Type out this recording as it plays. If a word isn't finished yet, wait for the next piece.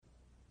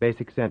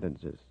Basic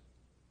sentences.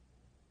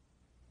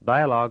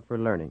 Dialogue for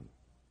learning.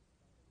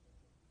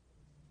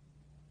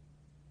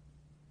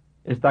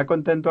 ¿Está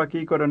contento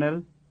aquí,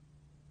 coronel?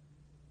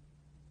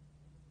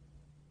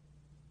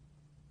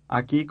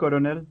 Aquí,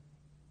 coronel.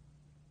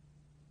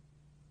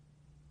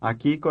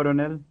 Aquí,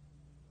 coronel.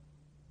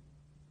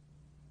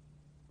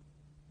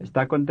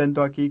 ¿Está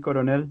contento aquí,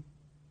 coronel?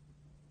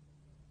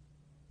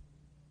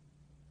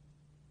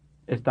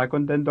 ¿Está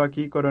contento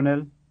aquí,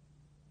 coronel?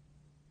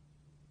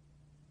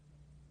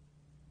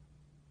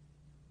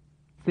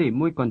 Sí,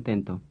 muy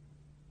contento.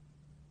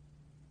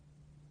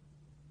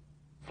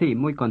 Sí,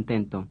 muy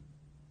contento.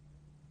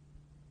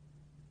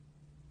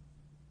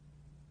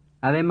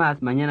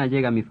 Además, mañana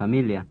llega mi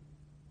familia.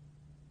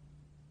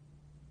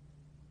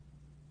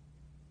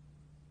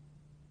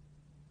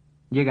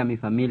 Llega mi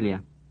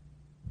familia.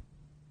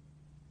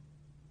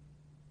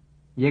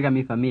 Llega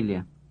mi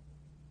familia.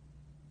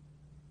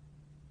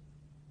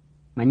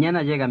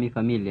 Mañana llega mi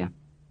familia.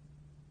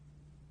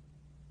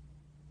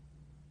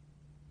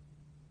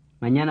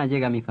 Mañana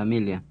llega mi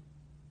familia.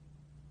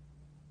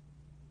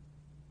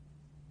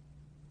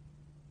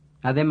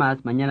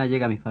 Además, mañana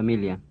llega mi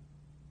familia.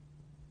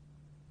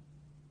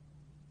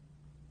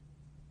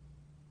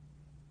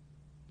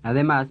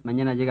 Además,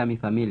 mañana llega mi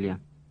familia.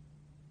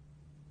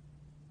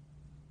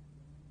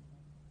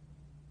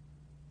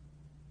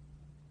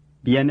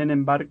 ¿Vienen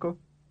en barco?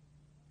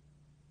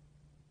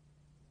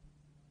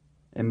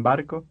 ¿En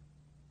barco?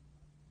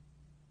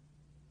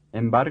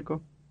 ¿En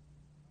barco?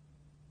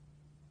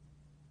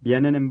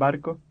 ¿Vienen en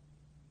barco?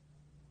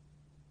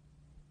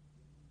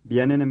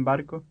 ¿Vienen en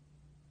barco?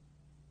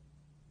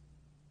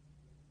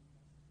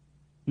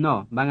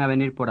 No, van a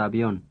venir por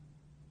avión.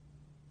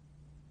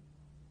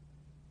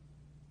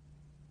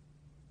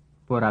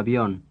 Por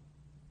avión.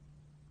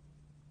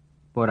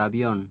 Por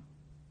avión.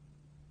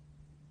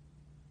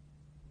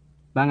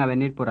 Van a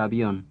venir por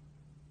avión.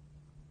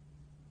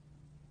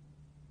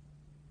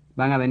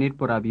 Van a venir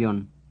por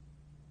avión.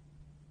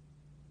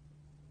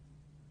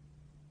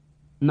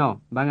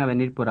 No, van a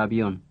venir por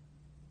avión.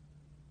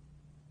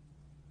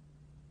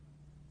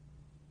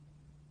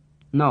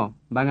 No,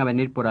 van a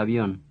venir por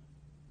avión.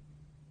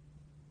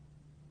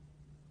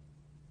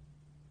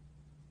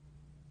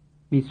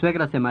 Mi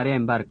suegra se marea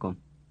en barco.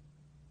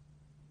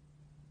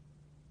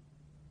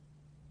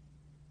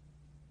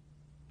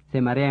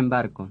 Se marea en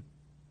barco.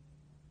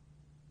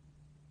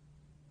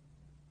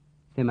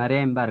 Se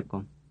marea en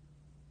barco.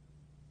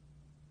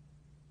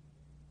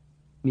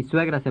 Mi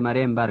suegra se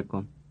marea en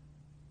barco.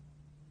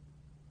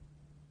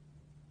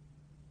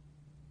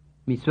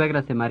 Mi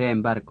suegra se marea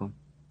en barco.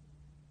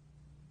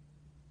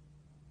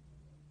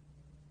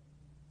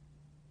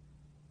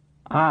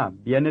 Ah,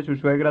 ¿viene su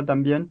suegra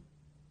también?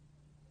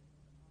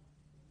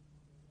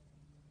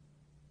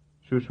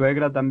 ¿Su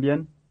suegra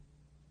también?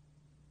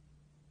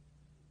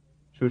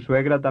 ¿Su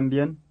suegra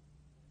también?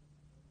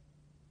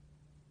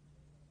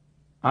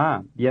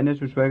 Ah, ¿viene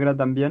su suegra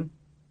también?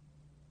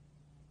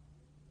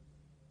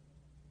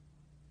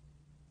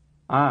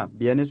 Ah,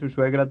 ¿viene su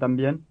suegra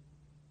también?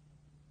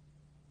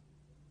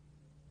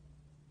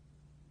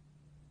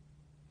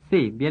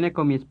 Sí, viene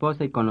con mi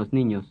esposa y con los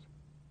niños.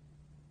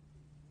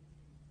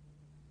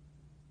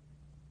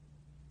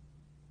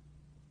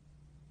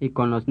 Y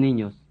con los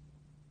niños.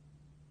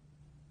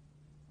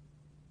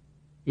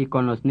 Y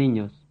con los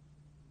niños.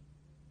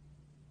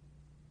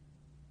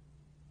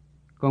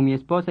 Con mi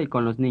esposa y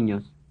con los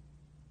niños.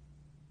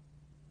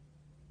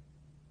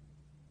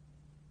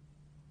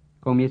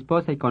 Con mi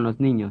esposa y con los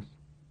niños.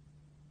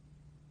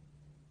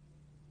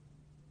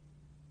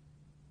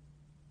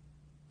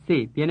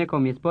 Sí, viene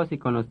con mi esposa y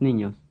con los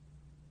niños.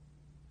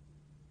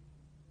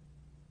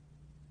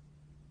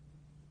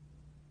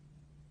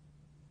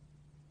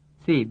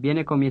 Sí,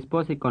 viene con mi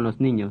esposa y con los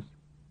niños.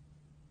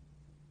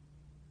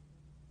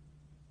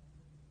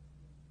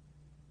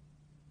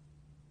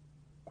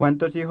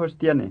 ¿Cuántos hijos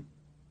tiene?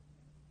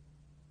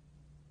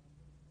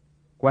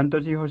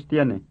 ¿Cuántos hijos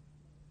tiene?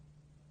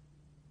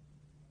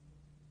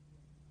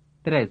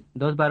 3,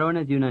 2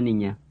 varones y una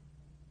niña.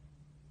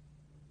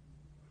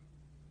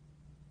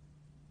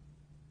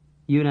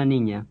 Y una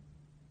niña.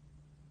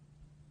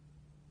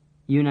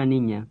 Y una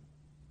niña.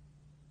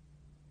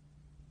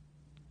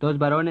 2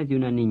 varones y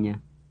una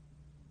niña.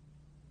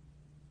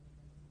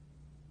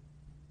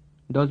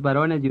 2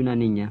 varones y una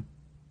niña.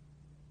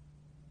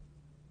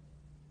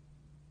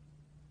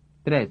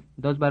 3,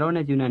 2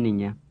 varones y una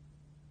niña.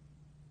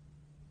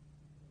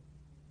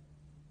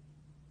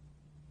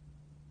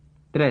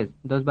 3,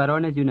 2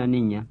 varones y una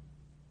niña.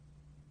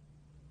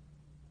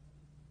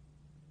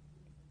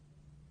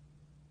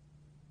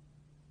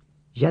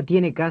 ¿Ya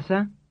tiene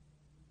casa?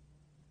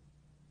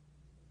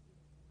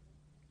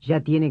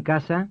 ¿Ya tiene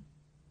casa?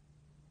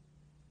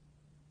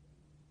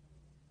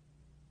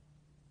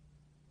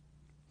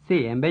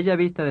 Sí, en Bella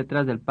Vista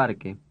detrás del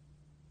parque.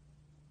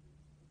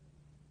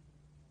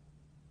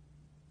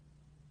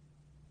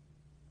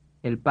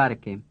 El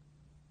parque.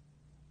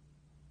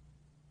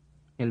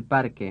 El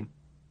parque.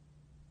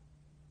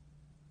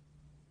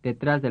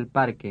 Detrás del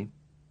parque.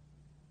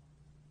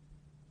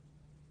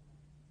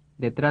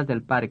 Detrás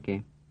del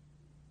parque.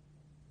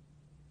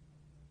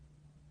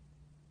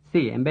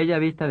 Sí, en Bella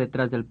Vista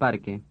detrás del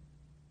parque.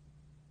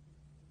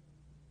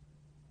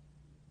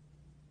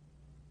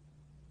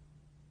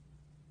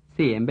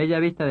 Sí, en Bella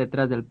Vista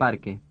detrás del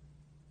parque.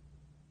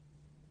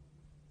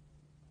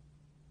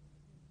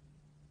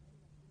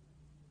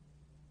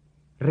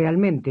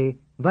 Realmente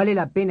vale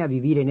la pena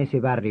vivir en ese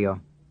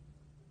barrio.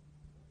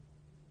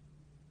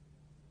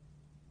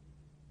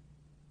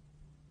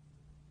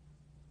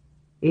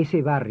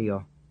 Ese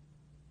barrio.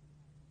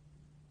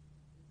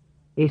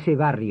 Ese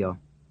barrio.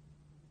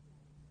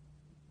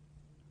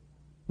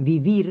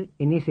 Vivir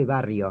en ese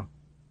barrio.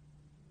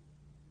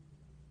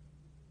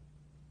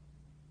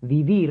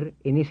 Vivir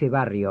en ese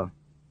barrio.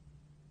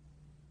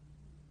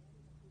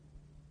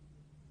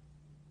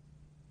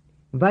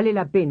 Vale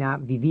la pena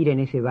vivir en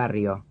ese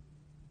barrio.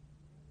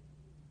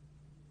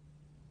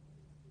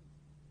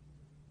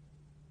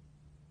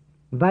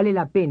 Vale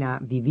la pena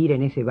vivir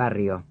en ese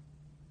barrio.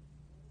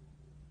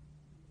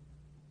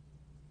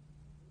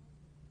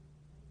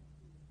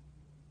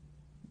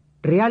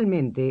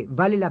 Realmente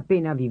vale la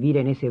pena vivir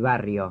en ese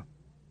barrio.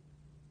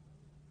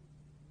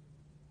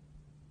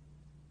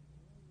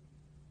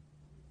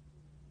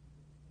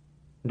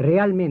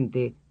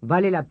 Realmente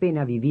vale la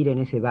pena vivir en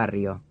ese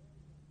barrio.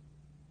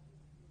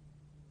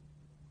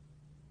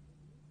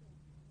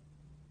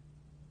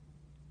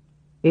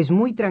 Es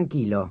muy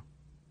tranquilo.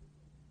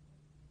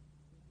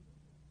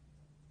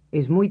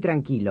 Es muy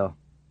tranquilo.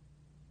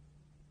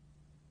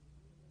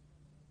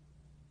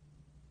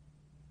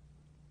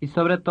 Y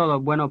sobre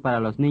todo bueno para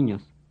los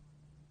niños.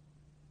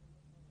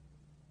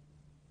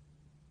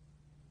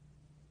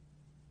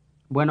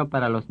 Bueno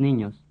para los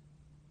niños.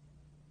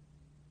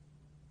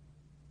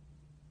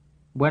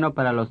 Bueno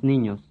para los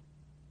niños.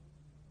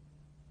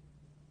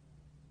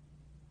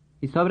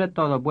 Y sobre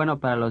todo bueno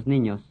para los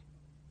niños.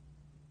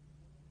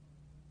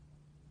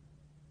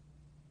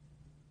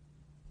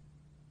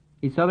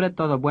 Y sobre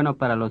todo bueno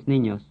para los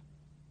niños.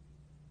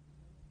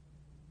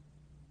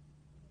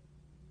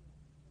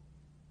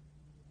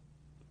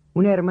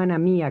 Una hermana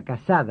mía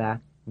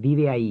casada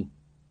vive ahí.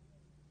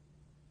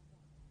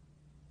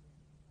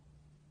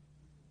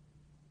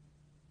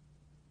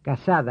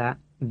 Casada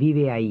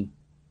vive ahí.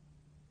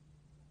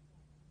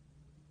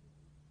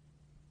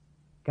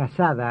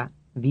 Casada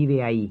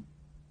vive ahí.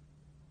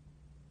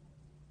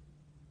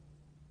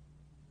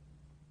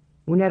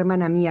 Una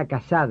hermana mía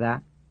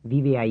casada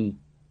vive ahí.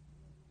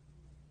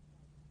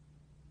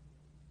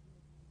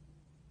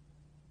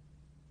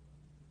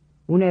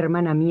 Una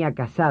hermana mía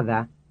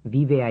casada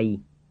vive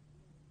ahí.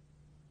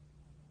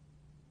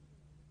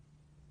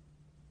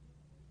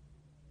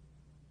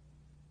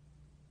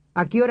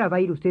 ¿A qué hora va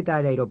a ir usted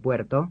al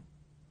aeropuerto?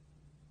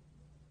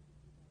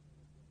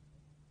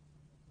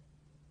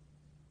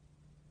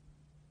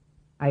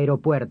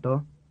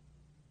 Aeropuerto.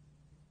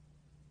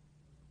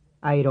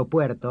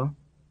 Aeropuerto.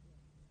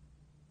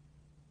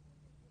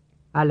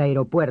 Al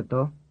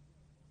aeropuerto.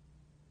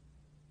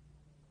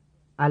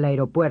 Al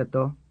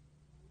aeropuerto.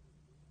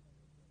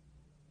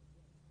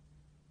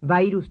 ¿Va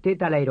a ir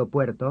usted al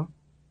aeropuerto?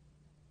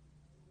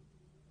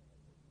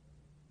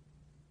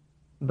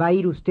 ¿Va a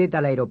ir usted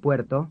al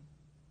aeropuerto?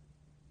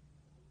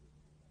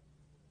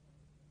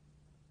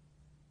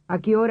 ¿A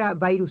qué hora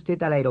va a ir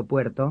usted al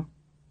aeropuerto?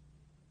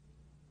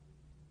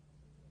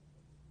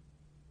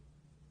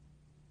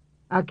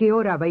 ¿A qué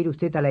hora va a ir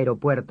usted al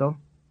aeropuerto?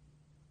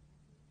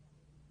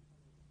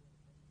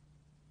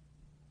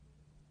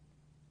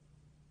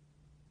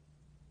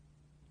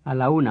 A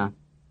la 1.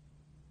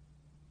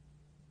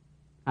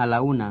 A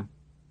la 1.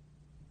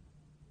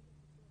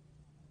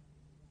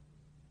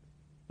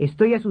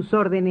 Estoy a sus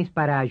órdenes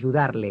para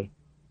ayudarle.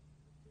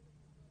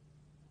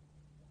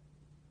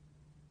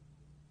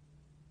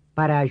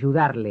 Para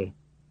ayudarle.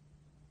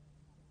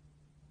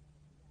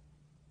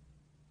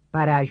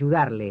 Para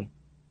ayudarle.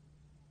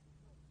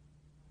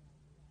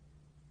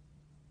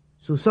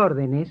 Sus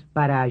órdenes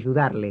para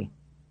ayudarle.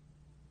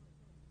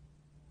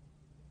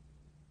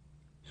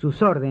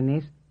 Sus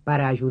órdenes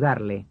para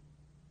ayudarle.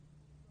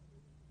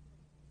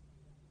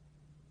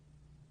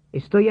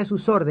 Estoy a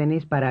sus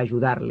órdenes para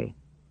ayudarle.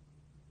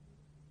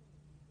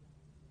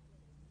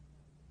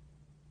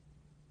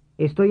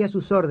 Estoy a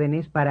sus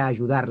órdenes para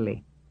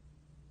ayudarle.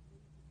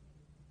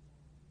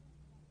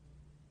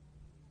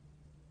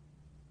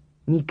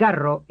 Mi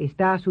carro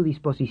está a su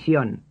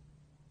disposición.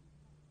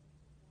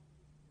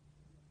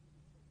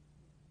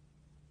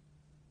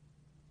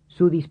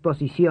 Su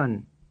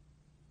disposición.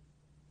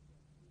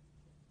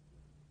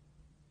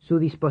 Su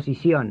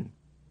disposición.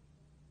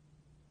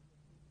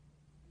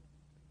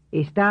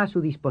 Está a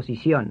su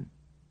disposición.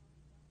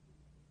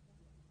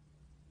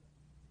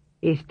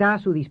 Está a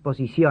su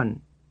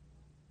disposición.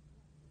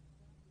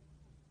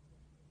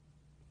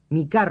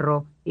 Mi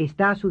carro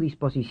está a su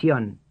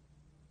disposición.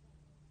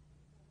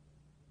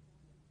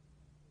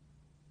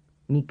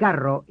 Mi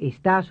carro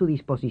está a su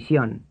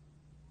disposición.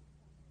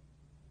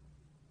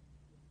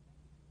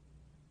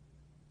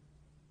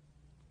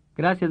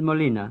 Gracias,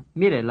 Molina.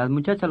 Mire, las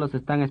muchachas los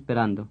están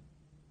esperando.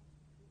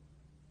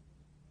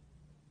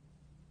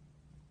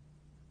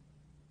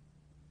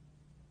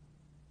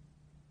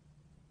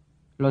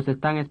 Los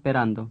están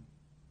esperando.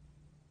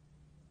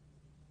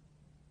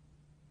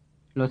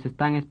 Los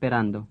están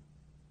esperando.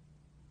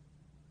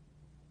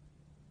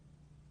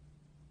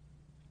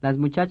 Las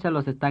muchachas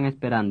los están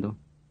esperando.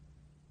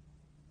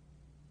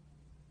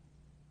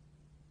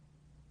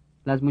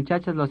 Las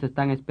muchachas los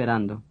están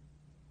esperando.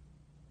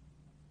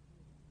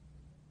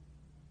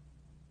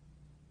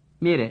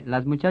 Mire,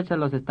 las muchachas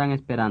los están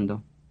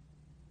esperando.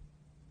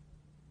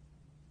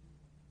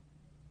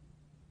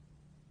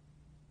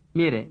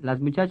 Mire, las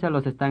muchachas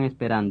los están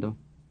esperando.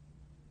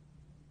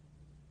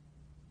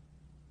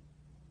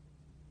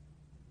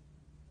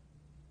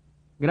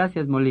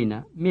 Gracias,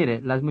 Molina.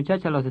 Mire, las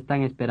muchachas los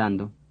están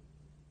esperando.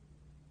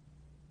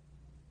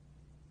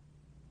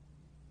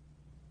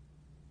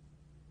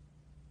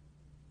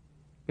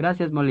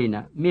 Gracias,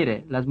 Molina.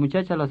 Mire, las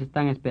muchachas los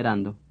están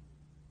esperando.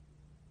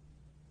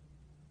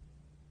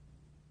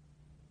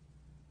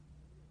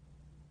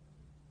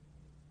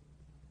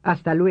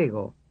 Hasta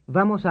luego.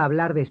 Vamos a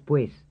hablar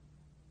después.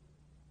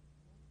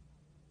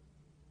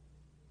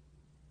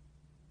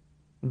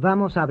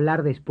 Vamos a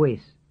hablar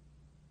después.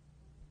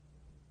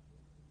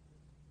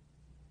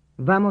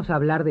 Vamos a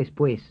hablar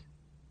después.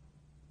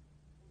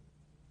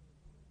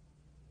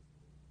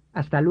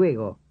 Hasta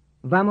luego.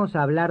 Vamos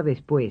a hablar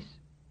después.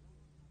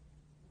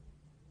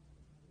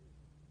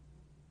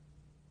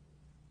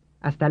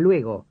 Hasta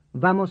luego.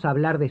 Vamos a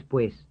hablar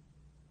después.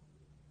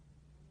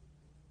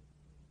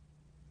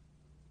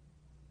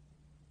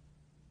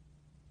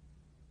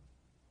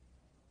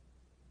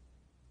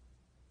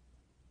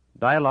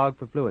 Dialogue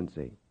for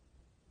Fluency.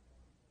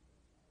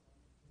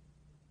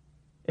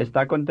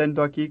 ¿Está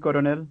contento aquí,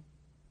 coronel?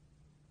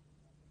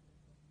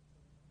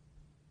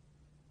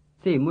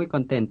 Sí, muy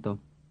contento.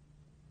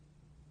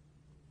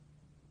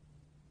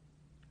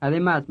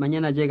 Además,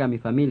 mañana llega mi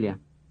familia.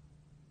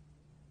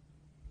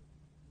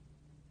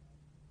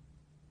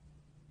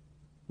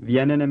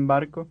 ¿Vienen en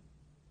barco?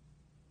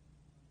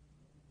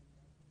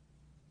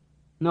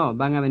 No,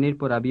 van a venir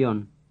por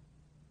avión.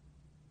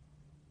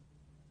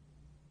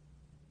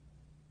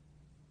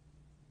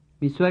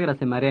 Mi suegra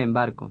se marea en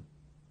barco.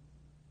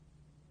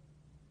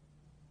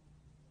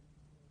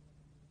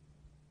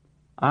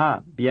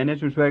 Ah, ¿viene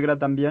su suegra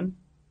también?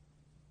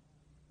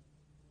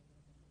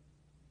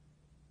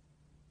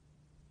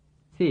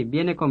 Sí,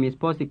 viene con mi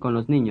esposa y con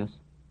los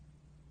niños.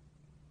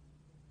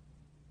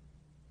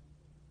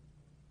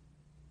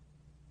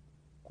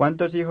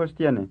 ¿Cuántos hijos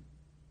tiene?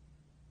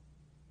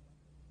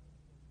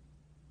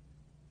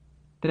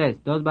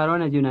 3, 2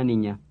 varones y una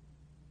niña.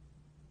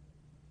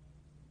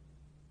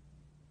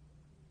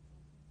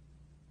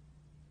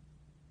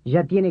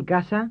 ¿Ya tiene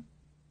casa?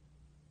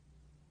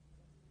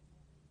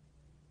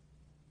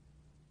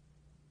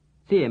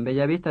 Sí, en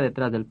Bellavista,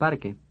 detrás del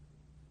parque.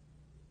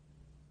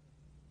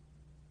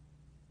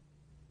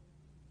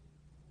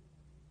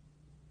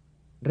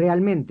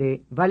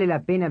 Realmente vale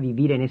la pena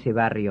vivir en ese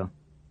barrio.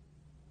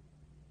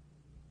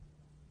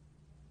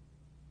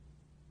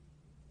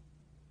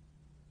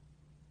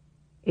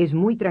 Es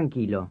muy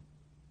tranquilo.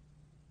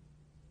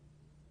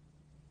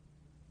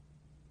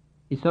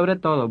 Y sobre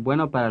todo,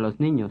 bueno para los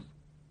niños.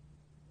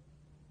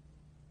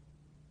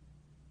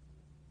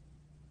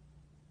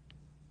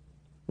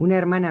 Una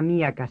hermana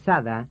mía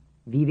casada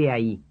vive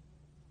ahí.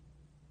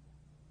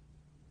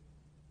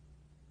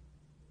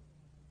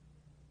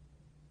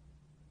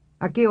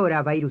 ¿A qué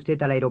hora va a ir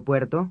usted al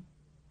aeropuerto?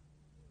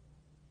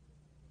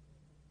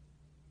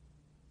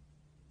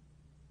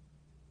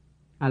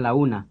 A la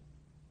 1.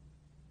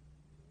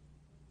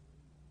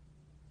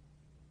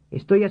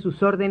 Estoy a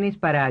sus órdenes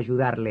para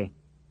ayudarle.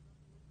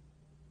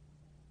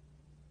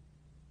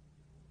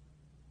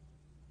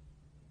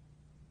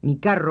 Mi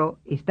carro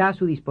está a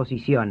su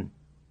disposición.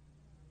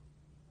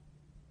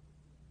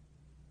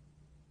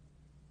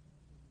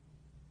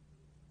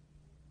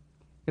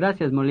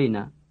 Gracias,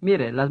 Molina.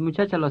 Mire, las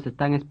muchachas los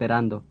están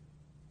esperando.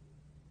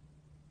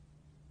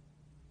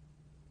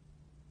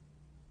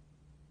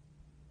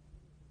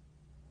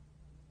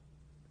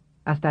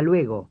 Hasta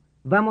luego.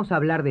 Vamos a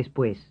hablar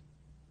después.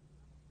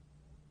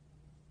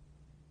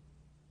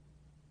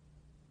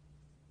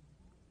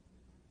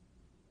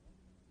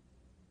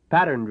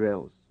 Pattern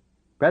drills.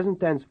 Present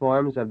tense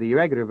forms of the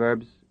irregular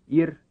verbs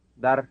ir,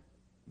 dar,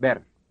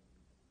 ver.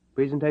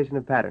 Presentation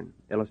of pattern.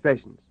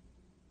 Illustrations.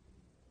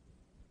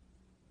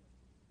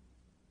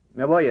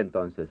 Me voy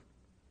entonces.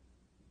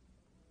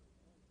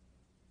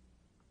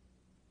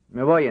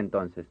 Me voy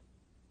entonces.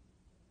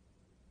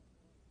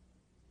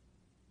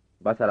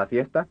 ¿Vas a la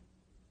fiesta?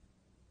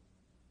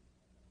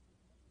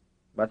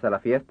 ¿Vas a la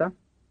fiesta?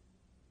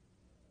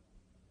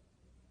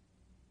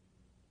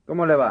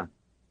 ¿Cómo le va?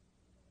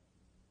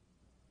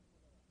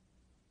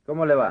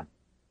 ¿Cómo le va?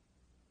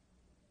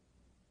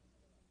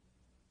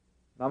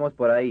 Vamos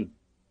por ahí.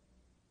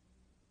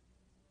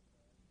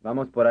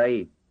 Vamos por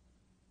ahí.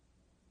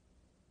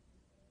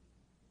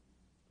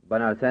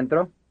 ¿Van al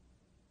centro?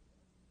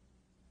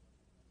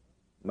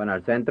 ¿Van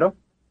al centro?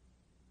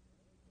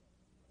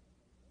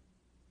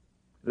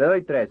 Le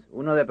doy 3,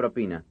 1 de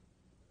propina.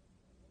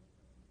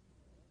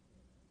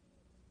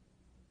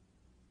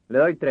 Le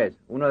doy 3,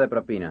 1 de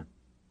propina.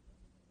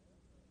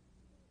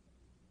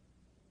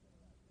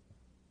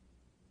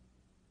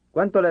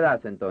 ¿Cuánto le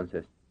das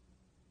entonces?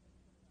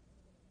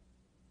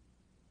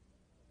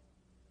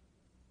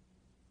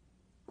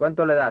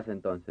 ¿Cuánto le das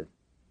entonces?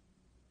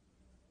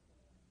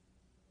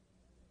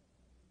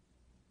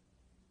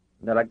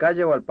 ¿De la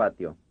calle o al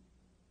patio?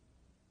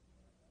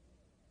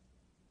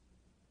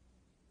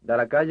 ¿De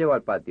la calle o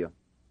al patio?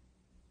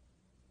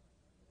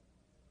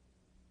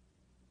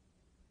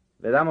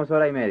 Le damos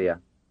hora y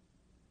media.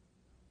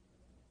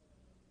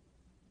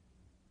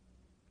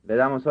 Le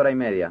damos hora y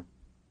media.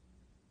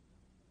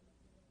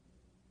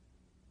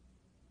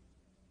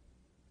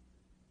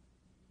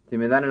 Si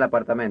me dan el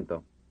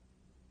apartamento.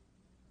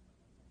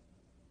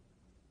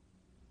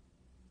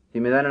 Si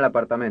me dan el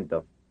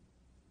apartamento.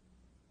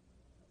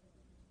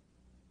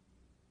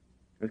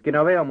 Es que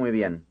no veo muy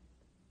bien.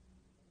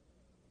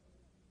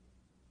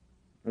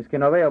 Es que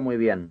no veo muy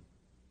bien.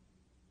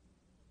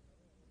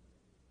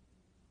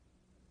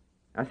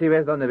 Así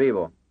ves dónde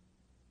vivo.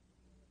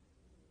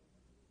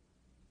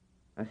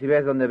 Así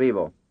ves dónde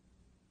vivo.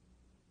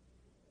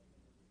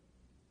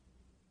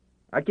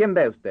 ¿A quién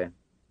ve usted?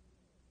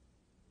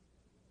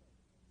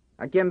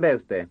 ¿A quién ve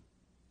usted?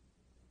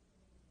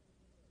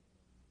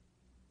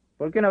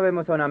 ¿Por qué no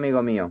vemos a un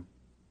amigo mío?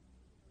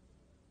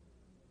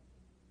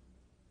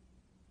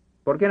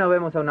 ¿Por qué no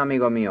vemos a un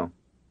amigo mío?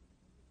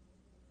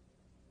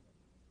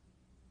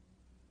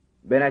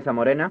 ¿Ven a esa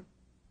morena?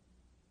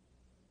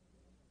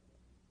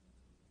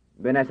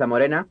 ¿Ven a esa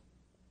morena?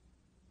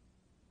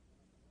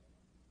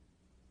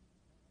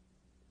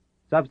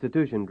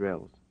 Substitution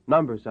drills.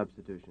 Number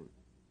substitution.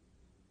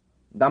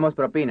 Damos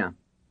propina.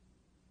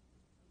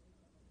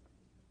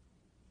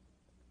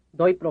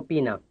 Doy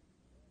propina.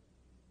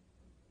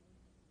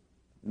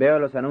 Veo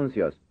los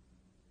anuncios.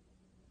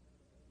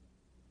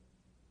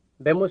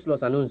 Vemos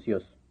los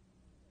anuncios.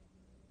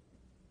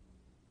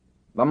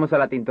 Vamos a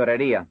la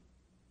tintorería.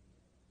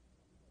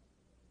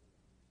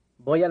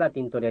 Voy a la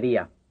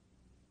tintorería.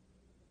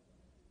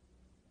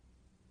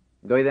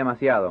 Doy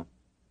demasiado.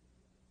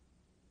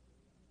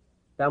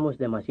 Damos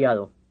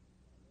demasiado.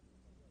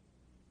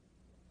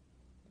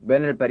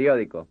 Ven el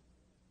periódico.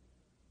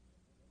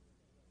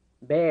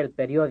 Ve el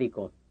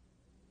periódico.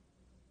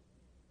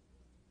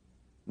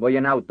 Voy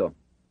en auto.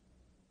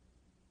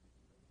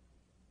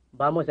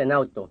 Vamos en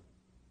auto.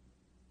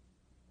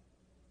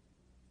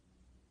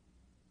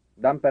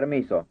 Dan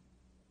permiso.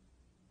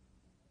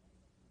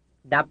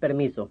 Da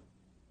permiso.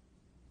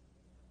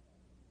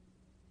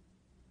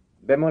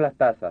 Vemos las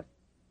tazas.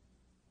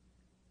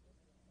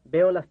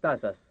 Veo las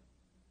tazas.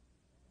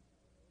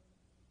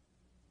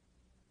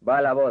 Va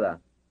a la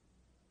boda.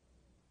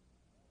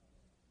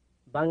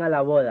 Van a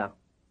la boda.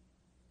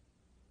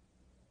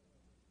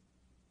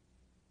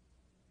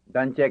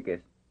 Dan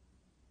cheques.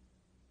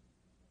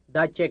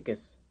 Da cheques.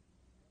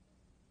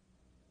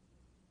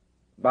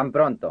 Van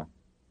pronto.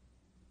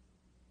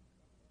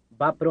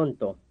 Va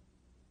pronto.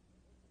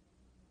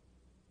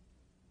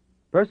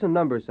 Person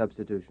number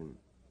substitution.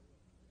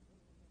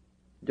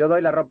 Yo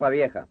doy la ropa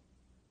vieja.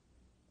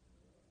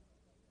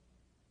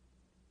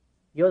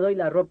 Yo doy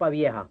la ropa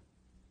vieja.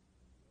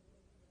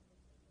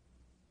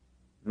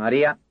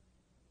 María.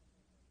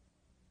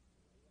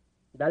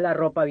 Da la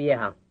ropa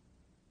vieja.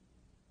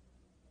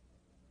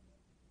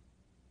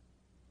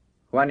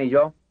 Juan y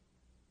yo.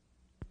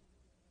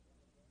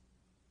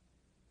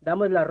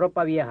 Damos la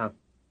ropa vieja.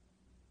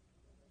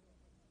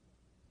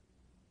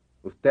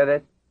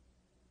 Ustedes.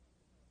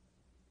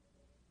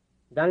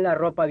 Dan la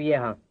ropa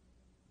vieja.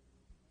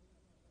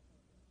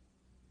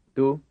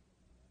 Tú.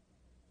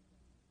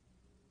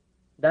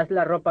 Das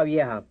la ropa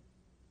vieja.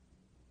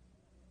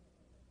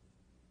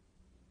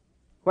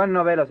 Juan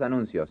no ve los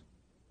anuncios.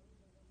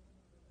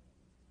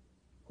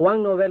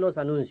 Juan no ve los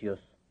anuncios.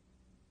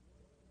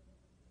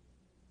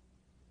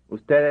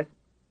 Ustedes.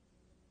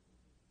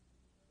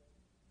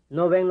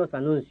 No ven los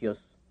anuncios.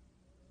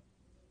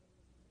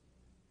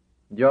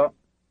 Yo.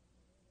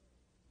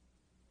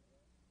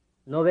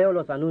 No veo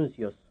los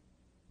anuncios.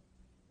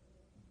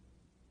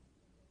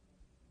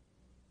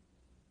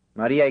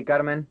 María y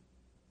Carmen.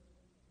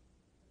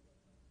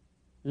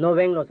 No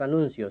ven los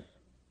anuncios.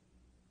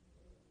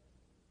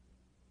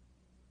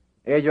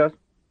 Ellos.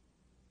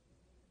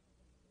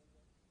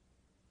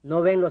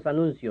 No ven los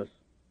anuncios.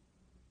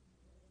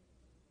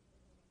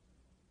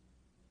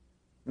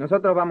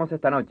 Nosotros vamos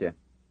esta noche.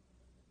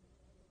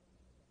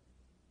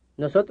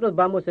 Nosotros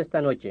vamos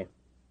esta noche.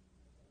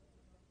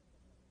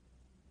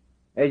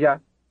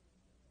 Ella.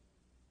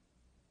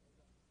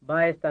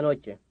 Va esta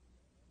noche.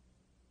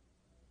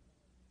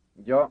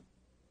 Yo.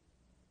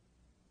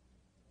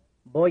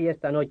 Voy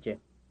esta noche.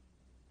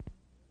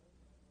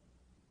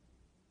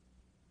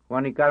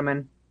 Juan y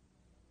Carmen.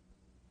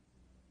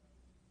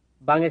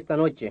 Van esta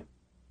noche.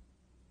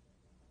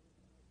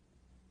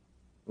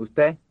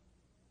 Usted.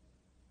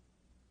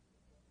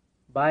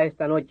 Va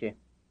esta noche.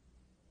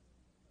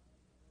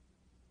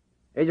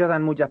 Ellos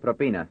dan muchas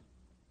propinas.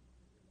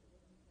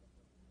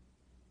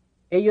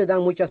 Ellos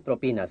dan muchas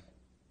propinas.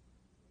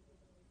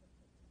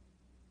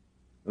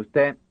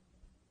 Usted.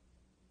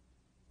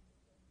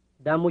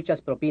 Da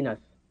muchas propinas.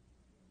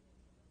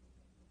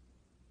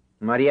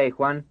 María y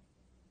Juan.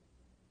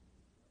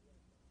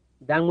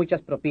 Dan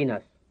muchas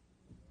propinas.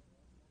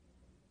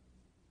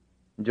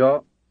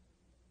 Yo,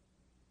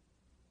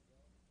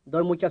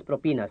 Doy muchas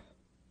propinas.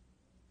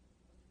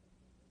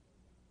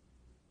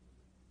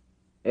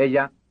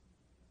 ella,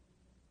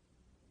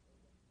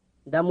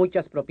 Da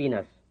muchas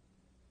propinas.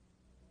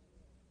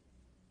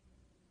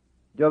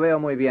 yo veo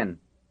muy bien.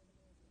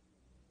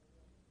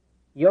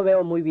 Yo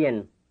veo muy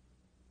bien.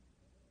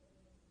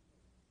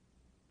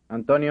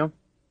 Antonio,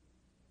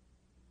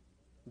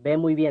 Ve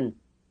muy bien.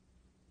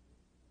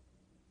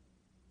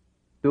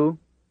 tú,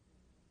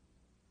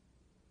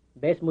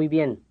 Ves muy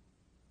bien.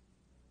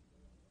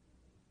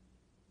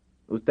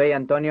 usted y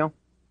Antonio,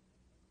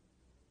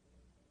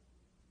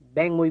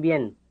 Ven muy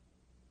bien.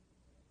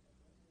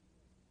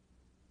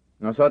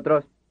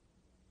 nosotros,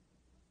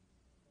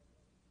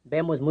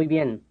 Vemos muy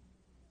bien.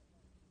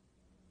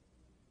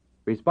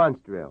 Response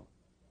drill.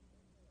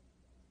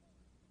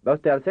 ¿va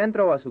usted al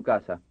centro o a su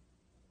casa?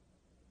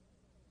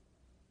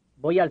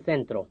 Voy al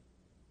centro.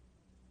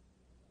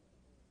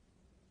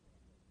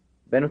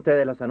 ¿Ven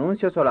ustedes los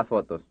anuncios o las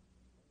fotos?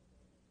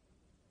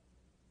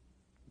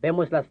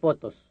 Vemos las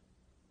fotos.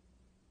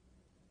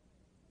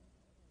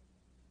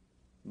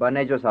 ¿Van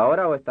ellos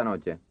ahora o esta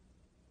noche?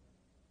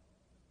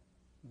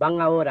 Van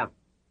ahora.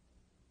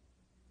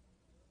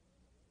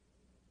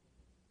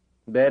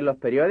 ¿Ven los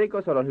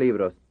periódicos o los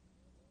libros?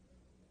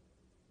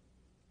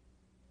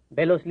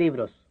 Ve los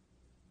libros.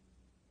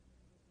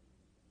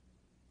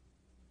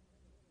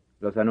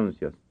 Los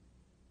anuncios.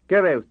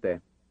 ¿Qué ve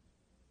usted?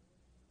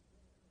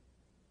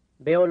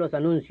 Veo los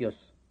anuncios.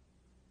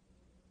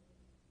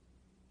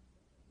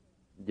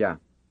 Ya.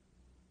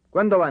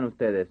 ¿Cuándo van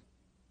ustedes?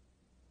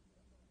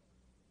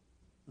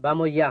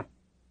 Vamos ya.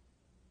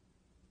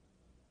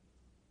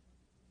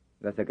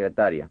 La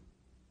secretaria.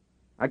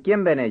 ¿A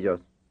quién ven ellos?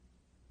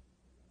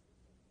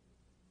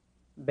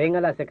 Ven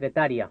a la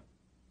secretaria.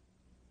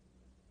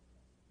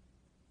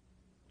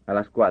 A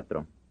las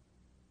 4.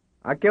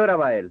 ¿A qué hora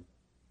va él?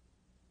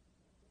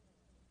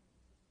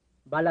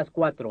 Va a las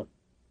 4.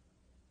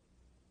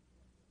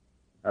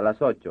 A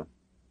las 8.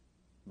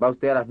 ¿Va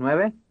usted a las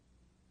 9?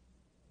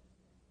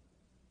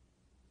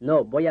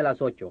 No, voy a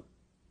las 8.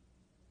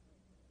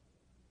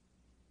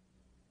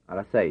 A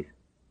las 6.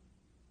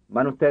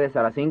 ¿Van ustedes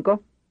a las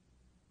 5?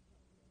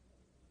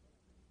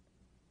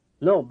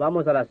 No,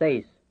 vamos a las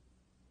 6.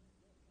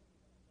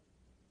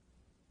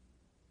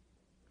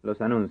 Los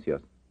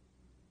anuncios.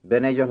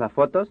 ¿Ven ellos las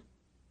fotos?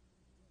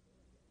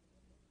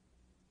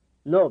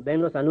 No,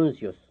 ven los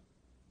anuncios.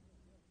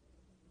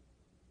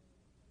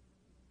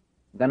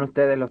 ¿Dan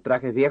ustedes los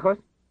trajes viejos?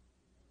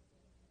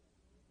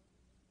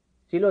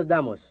 Sí los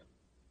damos.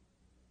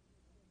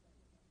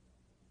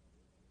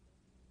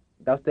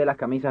 ¿Da usted las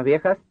camisas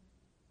viejas?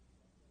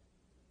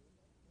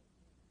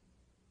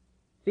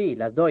 Sí,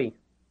 las doy.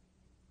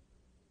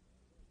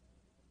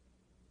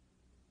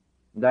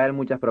 ¿Da él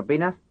muchas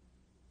propinas?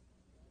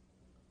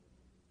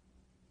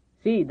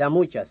 Sí, da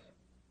muchas.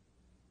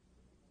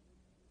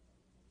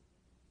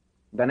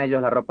 ¿Dan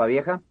ellos la ropa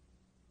vieja?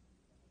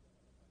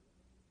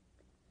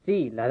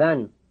 Sí, la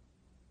dan.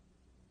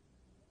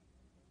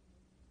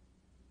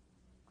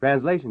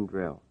 Translation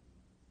drill.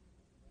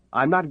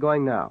 I'm not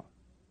going now.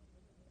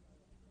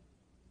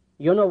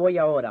 Yo no voy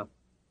ahora.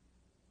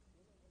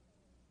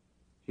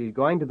 She's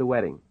going to the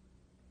wedding.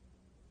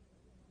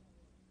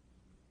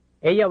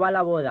 Ella va a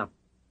la boda.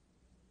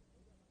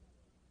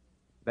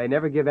 They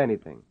never give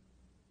anything.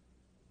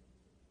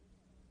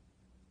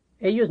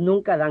 Ellos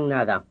nunca dan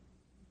nada.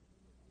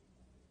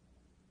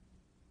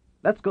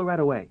 Let's go right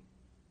away.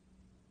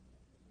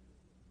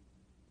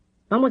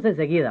 Vamos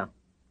enseguida.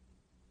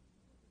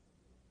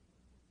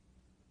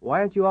 Why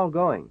aren't you all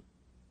going?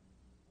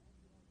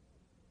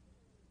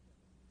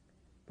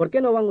 ¿Por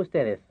qué no van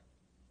ustedes?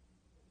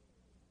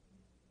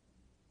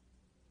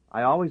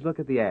 I always look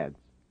at the ads.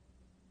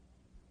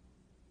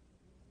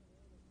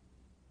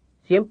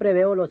 Siempre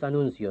veo los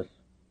anuncios.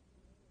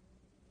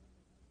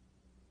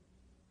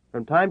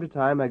 From time to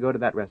time, I go to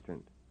that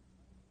restaurant.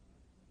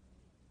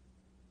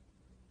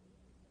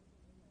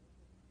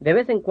 De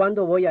vez en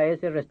cuando voy a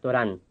ese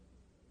restaurante.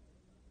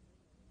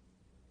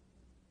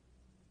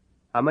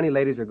 How many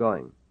ladies are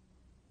going?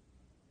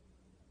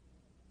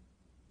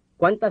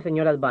 ¿Cuántas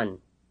señoras van?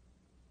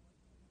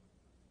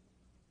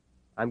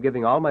 I'm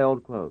giving all my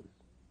old clothes.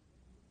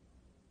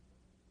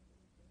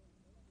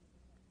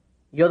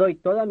 Yo doy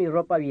toda mi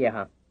ropa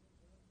vieja.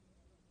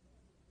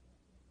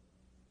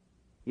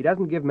 He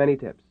doesn't give many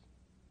tips.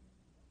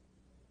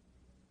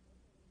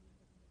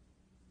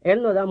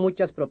 Él no da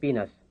muchas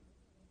propinas.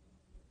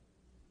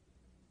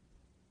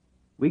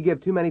 We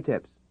give too many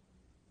tips.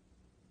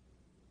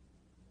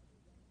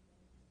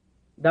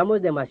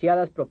 Damos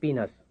demasiadas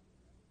propinas.